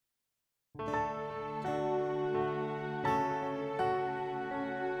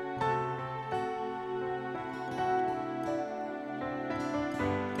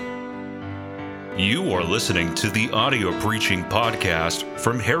You are listening to the audio preaching podcast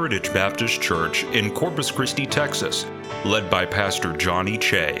from Heritage Baptist Church in Corpus Christi, Texas, led by Pastor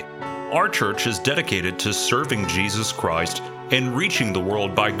Chae. Our church is dedicated to serving Jesus Christ and reaching the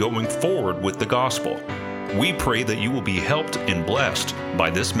world by going forward with the gospel. We pray that you will be helped and blessed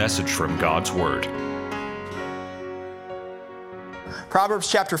by this message from God's Word.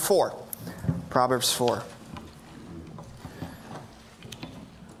 Proverbs chapter 4. Proverbs 4.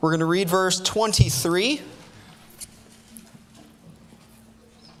 We're going to read verse 23.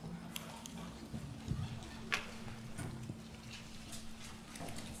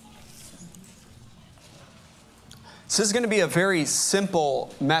 This is going to be a very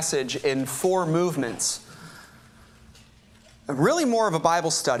simple message in 4 movements. Really more of a Bible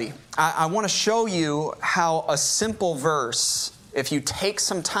study. I want to show you how a simple verse, if you take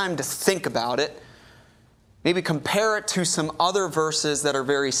some time to think about it, maybe compare it to some other verses that are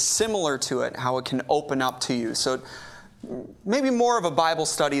very similar to it, how it can open up to you. So maybe more of a Bible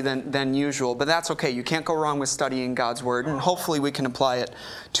study than usual, but that's okay. You can't go wrong with studying God's Word, and hopefully we can apply it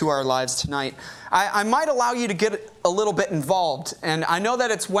to our lives tonight. I might allow you to get a little bit involved, and I know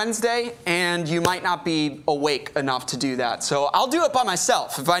that it's Wednesday, and you might not be awake enough to do that. So I'll do it by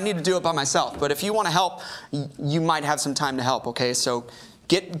myself if I need to do it by myself. But if you want to help, you might have some time to help, okay? So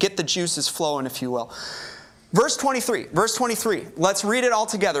get the juices flowing, if you will. Verse 23. Let's read it all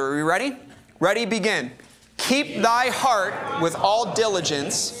together. Are we ready? Ready, begin. Keep thy heart with all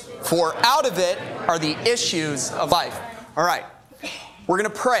diligence, for out of it are the issues of life. All right. We're going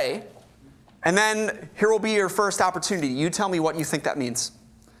to pray, and then here will be your first opportunity. You tell me what you think that means.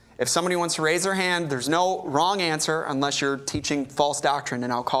 If somebody wants to raise their hand, there's no wrong answer unless you're teaching false doctrine,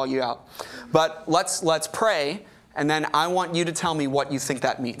 and I'll call you out. But let's pray, and then I want you to tell me what you think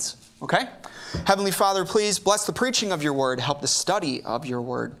that means. Okay? Heavenly Father, please bless the preaching of your word. Help the study of your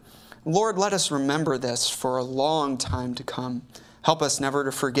word. Lord, let us remember this for a long time to come. Help us never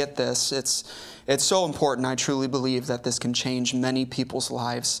to forget this. It's so important. I truly believe that this can change many people's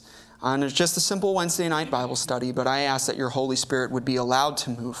lives. And it's just a simple Wednesday night Bible study, but I ask that your Holy Spirit would be allowed to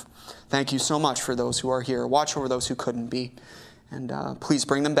move. Thank you so much for those who are here. Watch over those who couldn't be. And please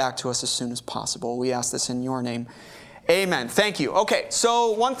bring them back to us as soon as possible. We ask this in your name. Amen. Thank you. Okay,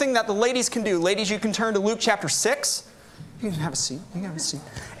 so one thing that the ladies can do. Ladies, you can turn to Luke chapter 6. You can have a seat.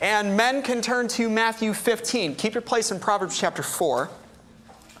 And men can turn to Matthew 15. Keep your place in Proverbs chapter 4.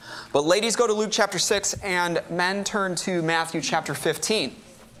 But ladies go to Luke chapter 6, and men turn to Matthew chapter 15.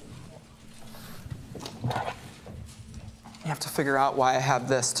 You have to figure out why I have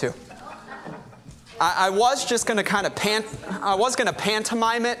this too. I was just going to kind of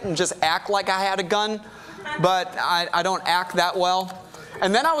pantomime it and just act like I had a gun. But I don't act that well.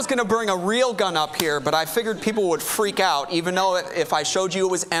 And then I was going to bring a real gun up here, but I figured people would freak out, even though if I showed you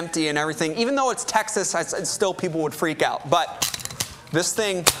it was empty and everything. Even though it's Texas, still people would freak out. But this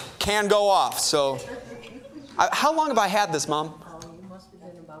thing can go off. So, how long have I had this, Mom? You must have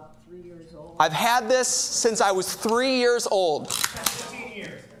been about 3 years old. I've had this since I was 3 years old.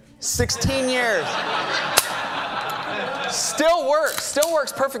 16 years. Still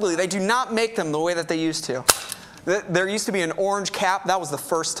works perfectly. They do not make them the way that they used to. There used to be an orange cap. That was the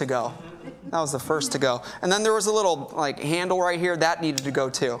first to go. And then there was a little handle right here. That needed to go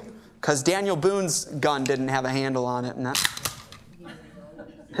too. Because Daniel Boone's gun didn't have a handle on it. And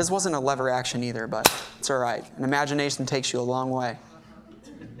his wasn't a lever action either, but it's all right. An imagination takes you a long way.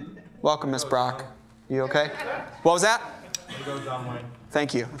 Welcome, Miss Brock. You okay? What was that?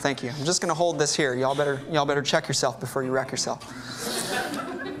 Thank you. I'm just going to hold this here. Y'all better check yourself before you wreck yourself.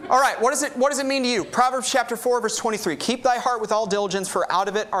 All right, what does it mean to you? Proverbs chapter 4, verse 23. Keep thy heart with all diligence, for out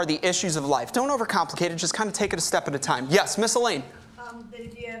of it are the issues of life. Don't overcomplicate it. Just kind of take it a step at a time. Yes, Miss Elaine. That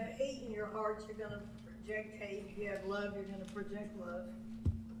if you have hate in your heart, you're going to project hate. If you have love, you're going to project love.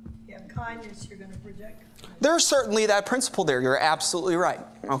 If you have kindness, you're going to project kindness. There's certainly that principle there. You're absolutely right.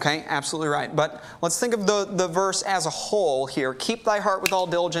 Okay, absolutely right. But let's think of the verse as a whole here. Keep thy heart with all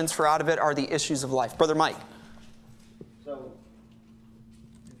diligence, for out of it are the issues of life. Brother Mike. So,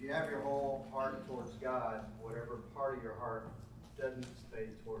 if you have your whole heart towards God, whatever part of your heart doesn't stay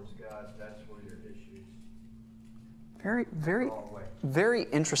towards God, that's where your issues go away. Very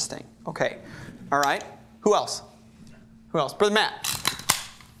interesting. Okay. All right. Who else? Brother Matt.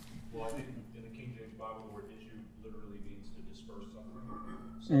 Well, I think in the King James Bible, the word issue literally means to disperse something.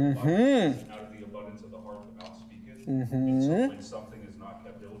 So out of the abundance of the heart, the mouth speaketh. And so when something is not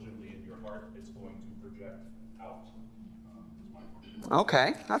kept diligently in your heart, it's going to project out.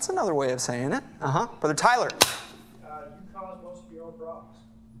 Okay, that's another way of saying it. Brother Tyler. You cause most of your own problems.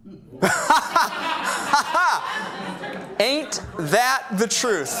 Ain't that the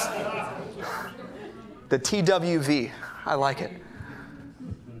truth? The TWV. I like it.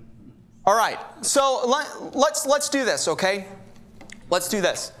 All right, so let's do this, okay? Let's do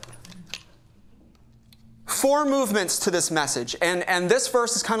this. 4 movements to this message, and this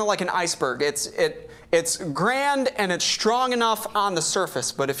verse is kind of like an iceberg. It's grand and it's strong enough on the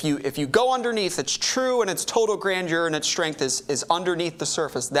surface, but if you go underneath, it's true and its total grandeur and its strength is underneath the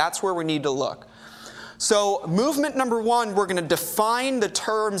surface. That's where we need to look. So movement number 1, we're going to define the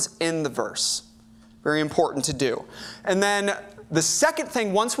terms in the verse. Very important to do. And then the second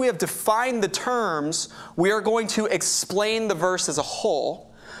thing, once we have defined the terms, we are going to explain the verse as a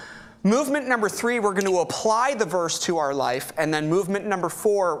whole. Movement number 3, we're going to apply the verse to our life. And then movement number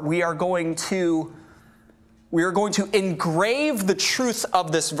 4, we are going to engrave the truth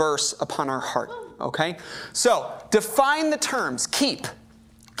of this verse upon our heart. Okay? So, define the terms. Keep.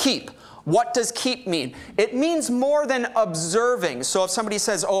 Keep. What does keep mean? It means more than observing. So if somebody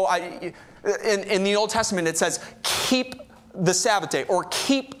says, in the Old Testament it says, keep the Sabbath day or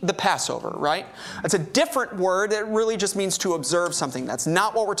keep the Passover, right? It's a different word. It really just means to observe something. That's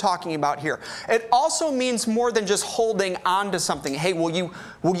not what we're talking about here. It also means more than just holding on to something. Hey, will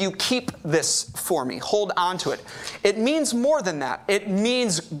you keep this for me? Hold on to it. It means more than that. It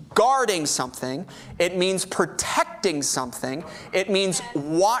means guarding something. It means protecting something. It means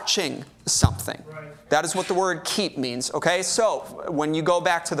watching something. That is what the word keep means, okay? So when you go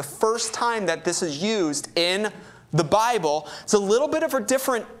back to the first time that this is used in the Bible, it's a little bit of a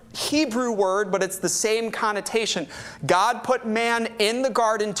different Hebrew word, but it's the same connotation. God put man in the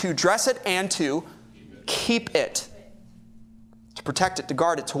garden to dress it and to keep it. To protect it, to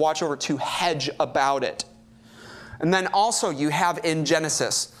guard it, to watch over, to hedge about it. And then also you have in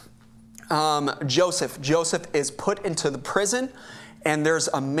Genesis, Joseph. Joseph is put into the prison, and there's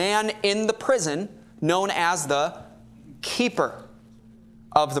a man in the prison known as the keeper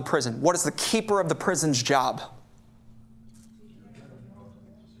of the prison. What is the keeper of the prison's job?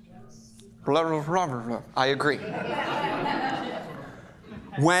 I agree.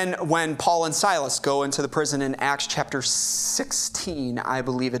 When Paul and Silas go into the prison in Acts chapter 16, I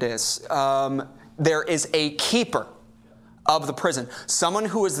believe it is, there is a keeper of the prison. Someone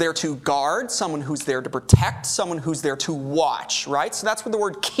who is there to guard, someone who's there to protect, someone who's there to watch, right? So that's what the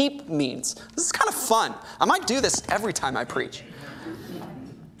word keep means. This is kind of fun. I might do this every time I preach.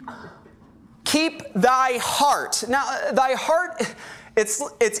 Keep thy heart. Now, thy heart,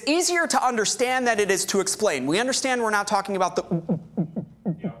 it's easier to understand than it is to explain. We understand we're not talking about the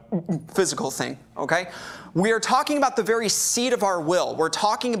physical thing, okay? We are talking about the very seat of our will. We're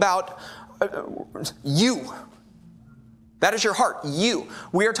talking about you. That is your heart, you.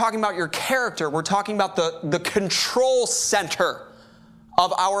 We are talking about your character. We're talking about the control center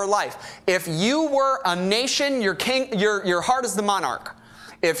of our life. If you were a nation, your king, your heart is the monarch.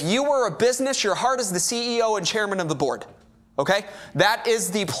 If you were a business, your heart is the CEO and chairman of the board. Okay? That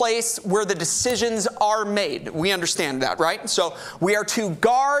is the place where the decisions are made. We understand that, right? So we are to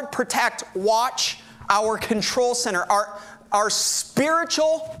guard, protect, watch our control center, our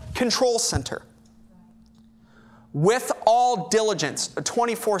spiritual control center. With all diligence,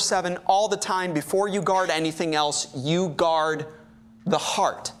 24/7, all the time, before you guard anything else, you guard the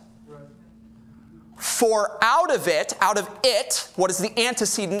heart. For out of it, what is the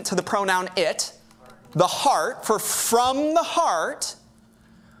antecedent to the pronoun it? The heart. For from the heart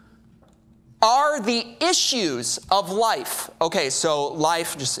are the issues of life. Okay, so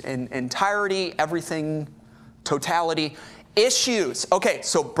life just in entirety, everything, totality. Issues. Okay,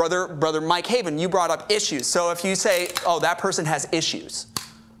 so brother Mike Haven, you brought up issues. So if you say, oh, that person has issues,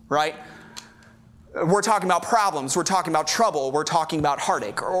 right? We're talking about problems, we're talking about trouble, we're talking about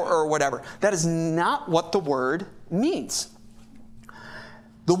heartache or whatever. That is not what the word means.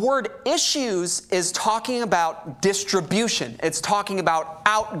 The word issues is talking about distribution. It's talking about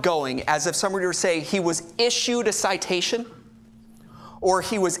outgoing, as if somebody were to say he was issued a citation or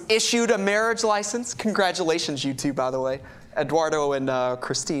he was issued a marriage license. Congratulations, you two, by the way. Eduardo and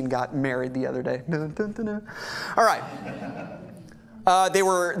Christine got married the other day. All right. They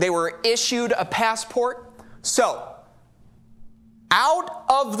were issued a passport. So, out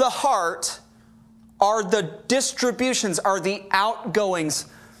of the heart are the distributions, are the outgoings.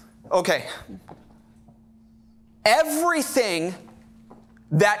 Okay. Everything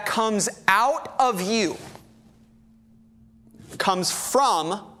that comes out of you comes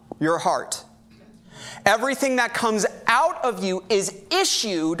from your heart. Everything that comes out of you is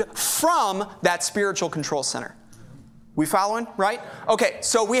issued from that spiritual control center. We following, right? Okay,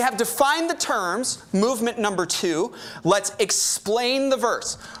 so we have defined the terms, movement number 2. Let's explain the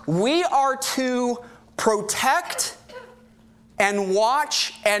verse. We are to protect and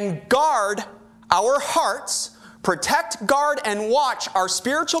watch and guard our hearts, protect, guard, and watch our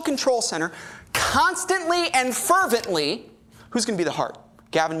spiritual control center constantly and fervently. Who's going to be the heart?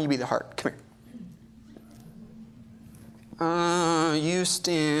 Gavin, you be the heart. Come here. You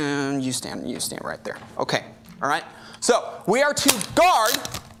stand right there. Okay, all right. So we are to guard,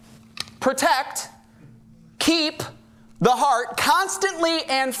 protect, keep the heart constantly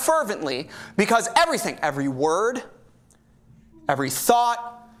and fervently, because everything, every word, every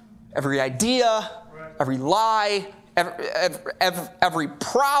thought, every idea, every lie, every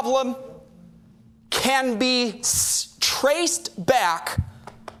problem can be traced back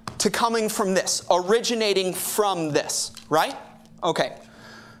to coming from this, originating from this, right? Okay,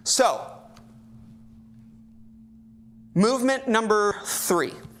 so movement number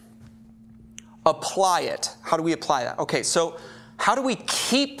 3. Apply it. How do we apply that? Okay, so how do we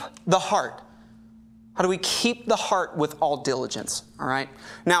keep the heart? How do we keep the heart with all diligence? All right.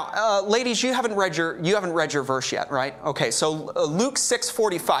 Now, ladies, you haven't read your verse yet, right? Okay. So Luke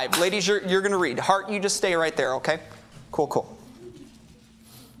 6:45. Ladies, you're going to read. Heart, you just stay right there. Okay. Cool.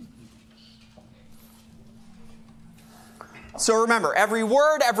 So remember, every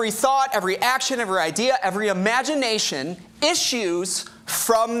word, every thought, every action, every idea, every imagination issues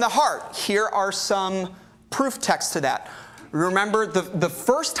from the heart. Here are some proof texts to that. Remember, the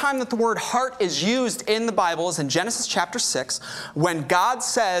first time that the word heart is used in the Bible is in Genesis chapter 6, when God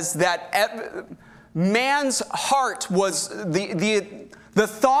says that man's heart was, the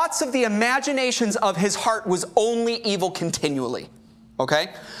thoughts of the imaginations of his heart was only evil continually.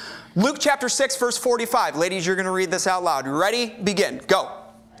 Okay? Luke chapter 6, verse 45. Ladies, you're going to read this out loud. You ready? Begin. Go.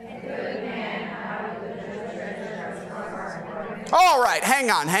 All right, hang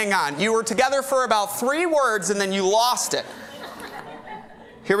on. You were together for about 3 words and then you lost it.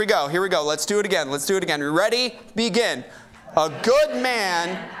 Here we go. Let's do it again. You ready? Begin. A good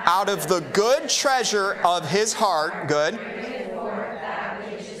man out of the good treasure of his heart. Good.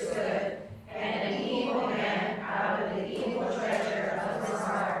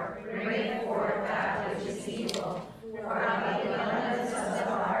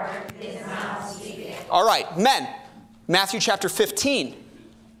 All right, men. Matthew chapter 15.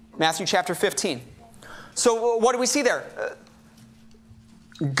 So what do we see there?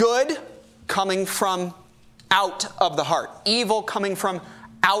 Good coming from out of the heart. Evil coming from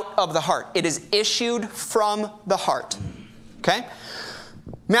out of the heart. It is issued from the heart. Okay?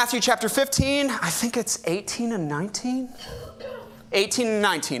 Matthew chapter 15, I think it's 18 and 19. 18 and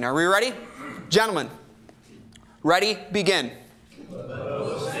 19. Are we ready? Gentlemen, ready? Begin.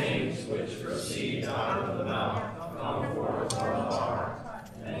 Those things which proceed out of the mouth come forth from the heart,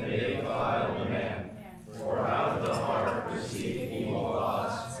 and they defile the man. For out of the heart proceed evil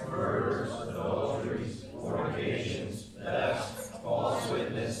thoughts, murders, adulteries, fornications, thefts, false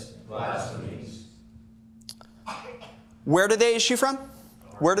witness, blasphemies. Where do they issue from?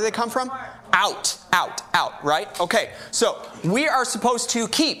 Where do they come from? Out, right? Okay, so we are supposed to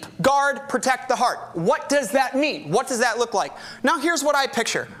keep, guard, protect the heart. What does that mean? What does that look like? Now here's what I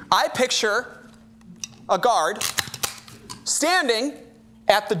picture. I picture a guard standing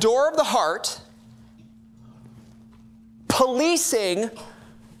at the door of the heart, policing,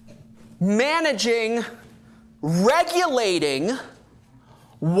 managing, regulating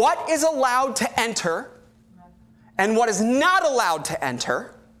what is allowed to enter and what is not allowed to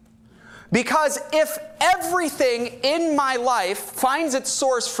enter. Because if everything in my life finds its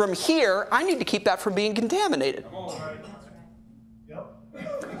source from here, I need to keep that from being contaminated.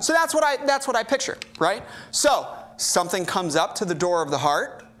 So that's what I picture, right? So something comes up to the door of the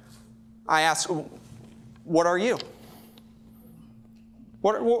heart. I ask, "What are you?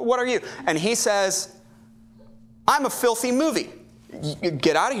 What are you?" And he says, "I'm a filthy movie. You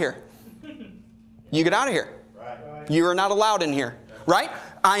get out of here. You get out of here. You are not allowed in here." Right?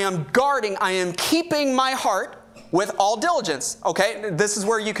 I am guarding, I am keeping my heart with all diligence. Okay? This is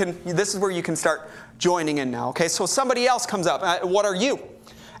where you can start joining in now. Okay? So somebody else comes up. "What are you?"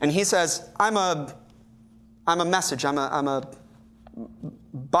 And he says, I'm a message. I'm a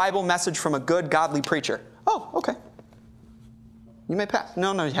Bible message from a good, godly preacher." "Oh, okay. You may pass."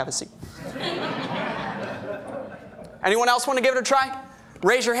 No, you have a seat." Anyone else want to give it a try?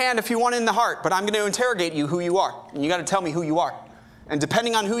 Raise your hand if you want in the heart, but I'm going to interrogate you who you are. And you got to tell me who you are. And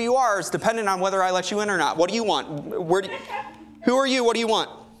depending on who you are is dependent on whether I let you in or not. What do you want? Who are you? What do you want?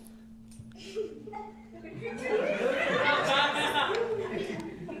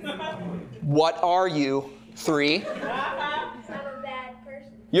 What are you? 3. I'm a bad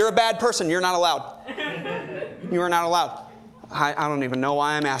person. You're a bad person. You're not allowed. You are not allowed. I don't even know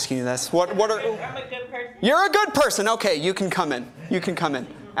why I'm asking you this. What are? I'm a good person. You're a good person. Okay, you can come in.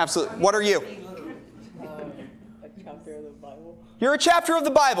 Absolutely. What are you? You're a chapter of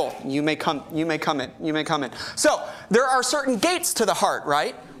the Bible. You may come in. So, there are certain gates to the heart,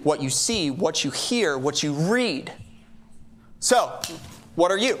 right? What you see, what you hear, what you read. So,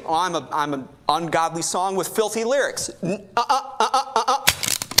 what are you? Oh, I'm an ungodly song with filthy lyrics.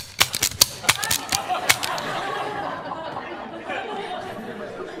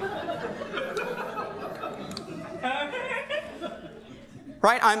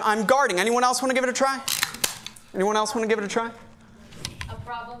 Right? I'm guarding. Anyone else want to give it a try? Anyone else want to give it a try? A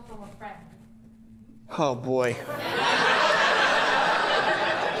problem from a friend. Oh, boy.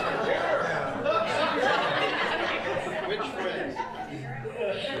 Which friend?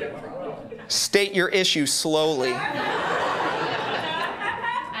 State your issue slowly. I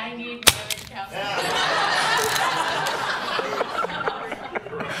need marriage counseling.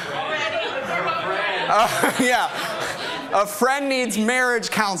 Yeah. A friend needs marriage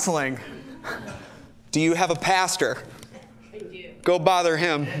counseling. Do you have a pastor? I do. Go bother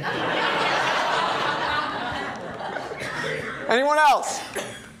him. Anyone else?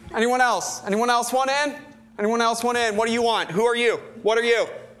 Anyone else? Anyone else want in? Anyone else want in? What do you want? Who are you? What are you?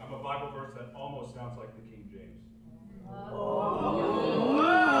 I'm a Bible verse that almost sounds like the King James.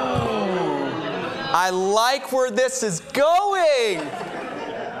 I like where this is going.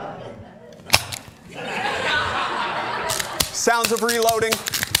 Sounds of reloading.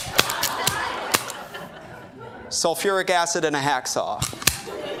 Sulfuric acid and a hacksaw.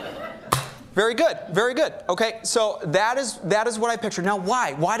 Very good, very good. Okay, so that is what I pictured. Now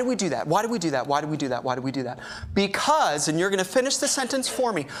why? Why do we do that? Why do we do that? Why do we do that? Why do we do that? Because, and you're going to finish the sentence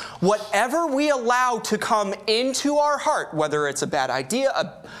for me, whatever we allow to come into our heart, whether it's a bad idea,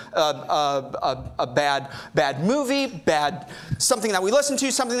 a bad movie, something that we listen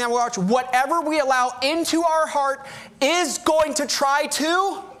to, something that we watch, whatever we allow into our heart is going to try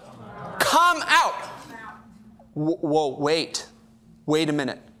to come out. Whoa, wait a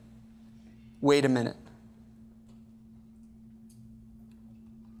minute. Wait a minute.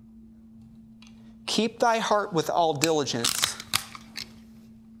 Keep thy heart with all diligence,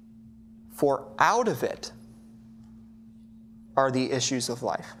 for out of it are the issues of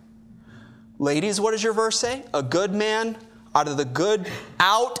life. Ladies, what does your verse say? A good man out of the good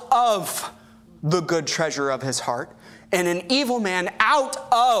treasure of his heart, and an evil man out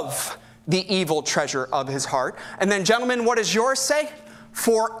of the evil treasure of his heart. And then, gentlemen, what does yours say?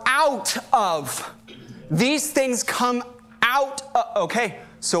 For out of these things come out of, okay,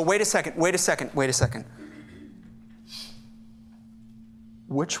 so wait a second.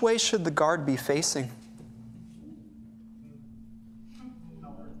 Which way should the guard be facing?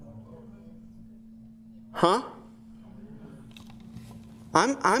 Huh?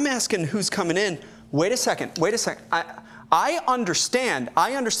 I'm asking who's coming in. Wait a second. I understand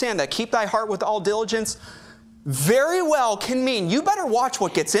that keep thy heart with all diligence very well can mean you better watch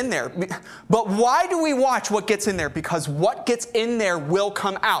what gets in there. But why do we watch what gets in there? Because what gets in there will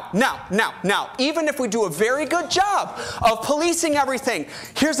come out. Now, even if we do a very good job of policing everything,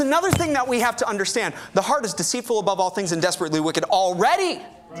 here's another thing that we have to understand. The heart is deceitful above all things and desperately wicked already.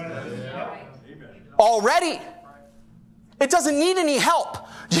 Already. It doesn't need any help.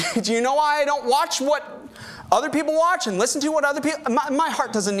 Do you know why I don't watch what other people watch and listen to what other people... My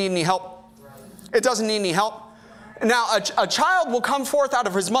heart doesn't need any help. It doesn't need any help. Now, a child will come forth out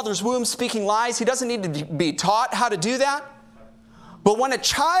of his mother's womb speaking lies. He doesn't need to be taught how to do that. But when a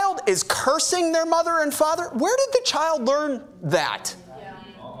child is cursing their mother and father, where did the child learn that?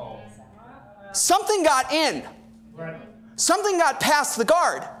 Something got in. Something got past the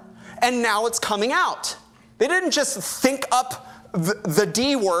guard. And now it's coming out. They didn't just think up the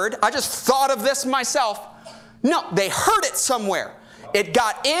D word. I just thought of this myself. No, they heard it somewhere. It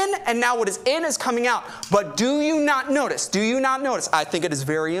got in, and now what is in is coming out. But do you not notice? I think it is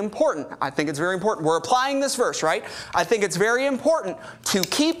very important. We're applying this verse, right? I think it's very important to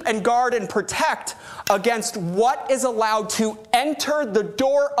keep and guard and protect against what is allowed to enter the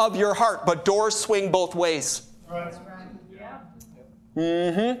door of your heart. But doors swing both ways. That's right. Yeah.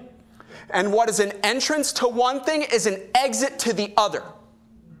 Mm-hmm. And what is an entrance to one thing is an exit to the other.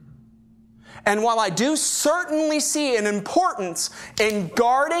 And while I do certainly see an importance in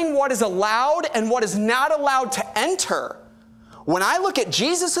guarding what is allowed and what is not allowed to enter, when I look at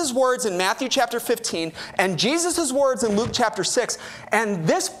Jesus' words in Matthew chapter 15 and Jesus' words in Luke chapter 6, and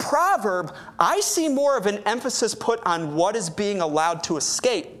this proverb, I see more of an emphasis put on what is being allowed to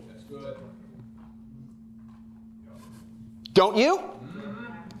escape. That's good. Don't you? Mm-hmm.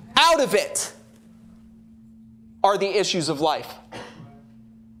 Out of it are the issues of life.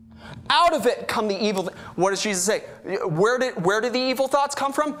 Out of it come the evil. What does Jesus say? Where did the evil thoughts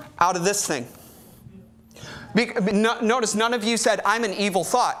come from? Out of this thing. Notice none of you said, I'm an evil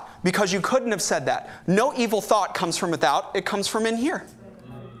thought, because you couldn't have said that. No evil thought comes from without, it comes from in here.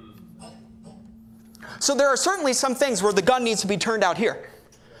 So there are certainly some things where the gun needs to be turned out here,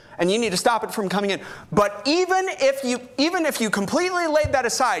 and you need to stop it from coming in. But even if you completely laid that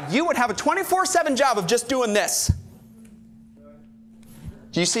aside, you would have a 24/7 job of just doing this.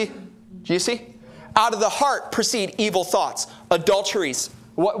 Do you see? Do you see? Out of the heart proceed evil thoughts, adulteries.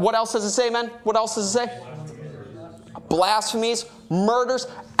 What else does it say, men? What else does it say? Blasphemies, murders,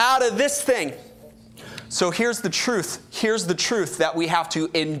 out of this thing. So here's the truth. Here's the truth that we have to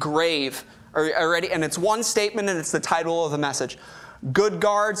engrave. Already, and it's one statement, and it's the title of the message. Good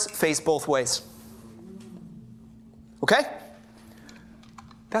guards face both ways. Okay?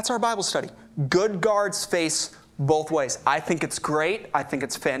 That's our Bible study. Good guards face both ways. I think it's great. I think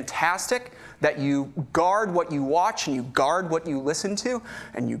it's fantastic that you guard what you watch, and you guard what you listen to,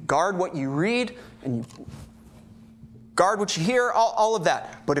 and you guard what you read, and you guard what you hear, all of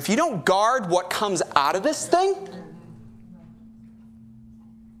that. But if you don't guard what comes out of this thing,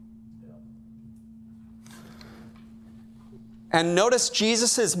 and notice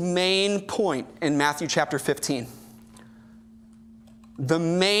Jesus' main point in Matthew chapter 15. The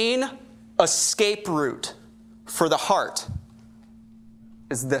main escape route for the heart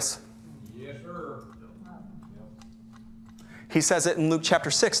is this. Yes, sir. He says it in Luke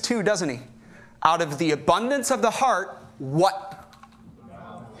chapter 6 too, doesn't he? Out of the abundance of the heart, what?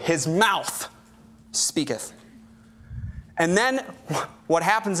 His mouth speaketh. And then what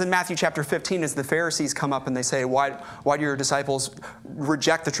happens in Matthew chapter 15 is the Pharisees come up and they say, why do your disciples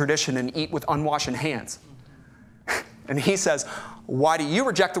reject the tradition and eat with unwashed hands? And he says, why do you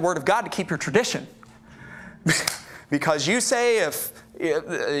reject the word of God to keep your tradition? Because you say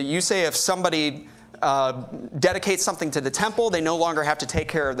if somebody dedicates something to the temple, they no longer have to take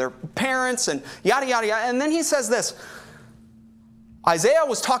care of their parents and yada, yada, yada. And then he says this. Isaiah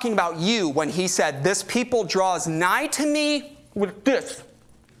was talking about you when he said, this people draws nigh to me with this,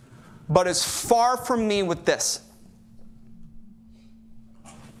 but is far from me with this.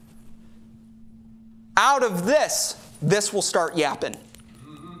 Out of this will start yapping.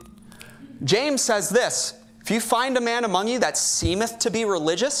 James says this, if you find a man among you that seemeth to be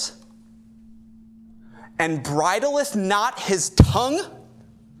religious, and bridleth not his tongue,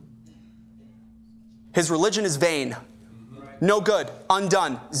 his religion is vain. No good,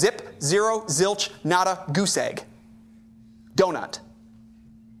 undone, zip, zero, zilch, nada, goose egg. Donut.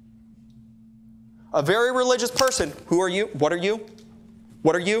 A very religious person, who are you? What are you?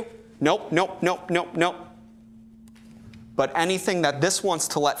 What are you? Nope, nope, nope, nope, nope. But anything that this wants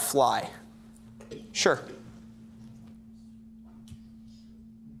to let fly, sure.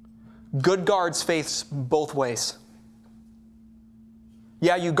 Good guards face both ways.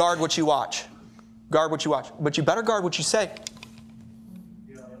 Yeah, you guard what you watch. Guard what you watch. But you better guard what you say.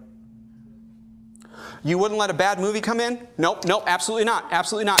 You wouldn't let a bad movie come in? Nope, nope, absolutely not,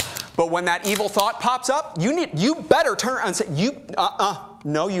 absolutely not. But when that evil thought pops up, you better turn around and say,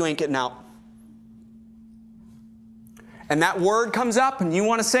 no, you ain't getting out. And that word comes up and you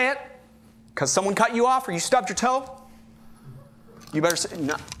want to say it because someone cut you off or you stubbed your toe, you better say,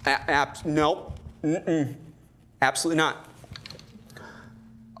 no, absolutely not.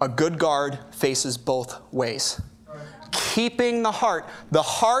 A good guard faces both ways. Keeping the heart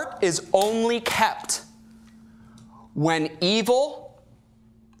is only kept when evil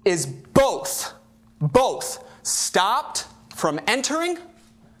is both stopped from entering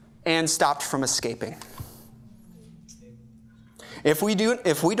and stopped from escaping. If we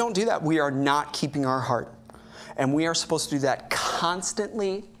don't do that, we are not keeping our heart. And we are supposed to do that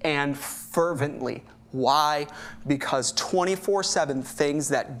constantly and fervently. Why? Because 24/7 things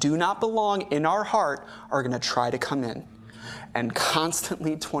that do not belong in our heart are going to try to come in. And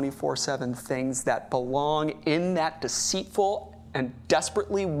constantly 24/7 things that belong in that deceitful and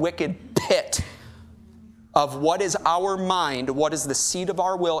desperately wicked pit of what is our mind, what is the seat of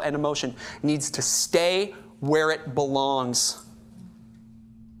our will and emotion, needs to stay where it belongs.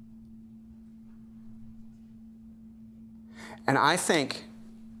 And I think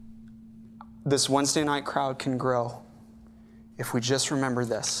this Wednesday night crowd can grow if we just remember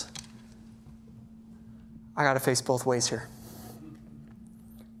this. I got to face both ways here.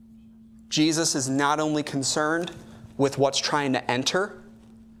 Jesus is not only concerned with what's trying to enter,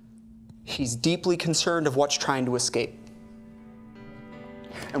 he's deeply concerned of what's trying to escape.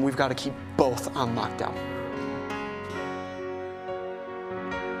 And we've got to keep both on lockdown.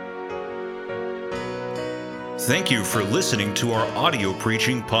 Thank you for listening to our audio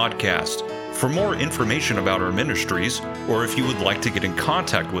preaching podcast. For more information about our ministries, or if you would like to get in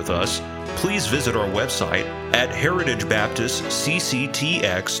contact with us, please visit our website at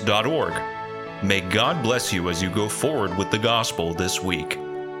heritagebaptistcctx.org. May God bless you as you go forward with the gospel this week.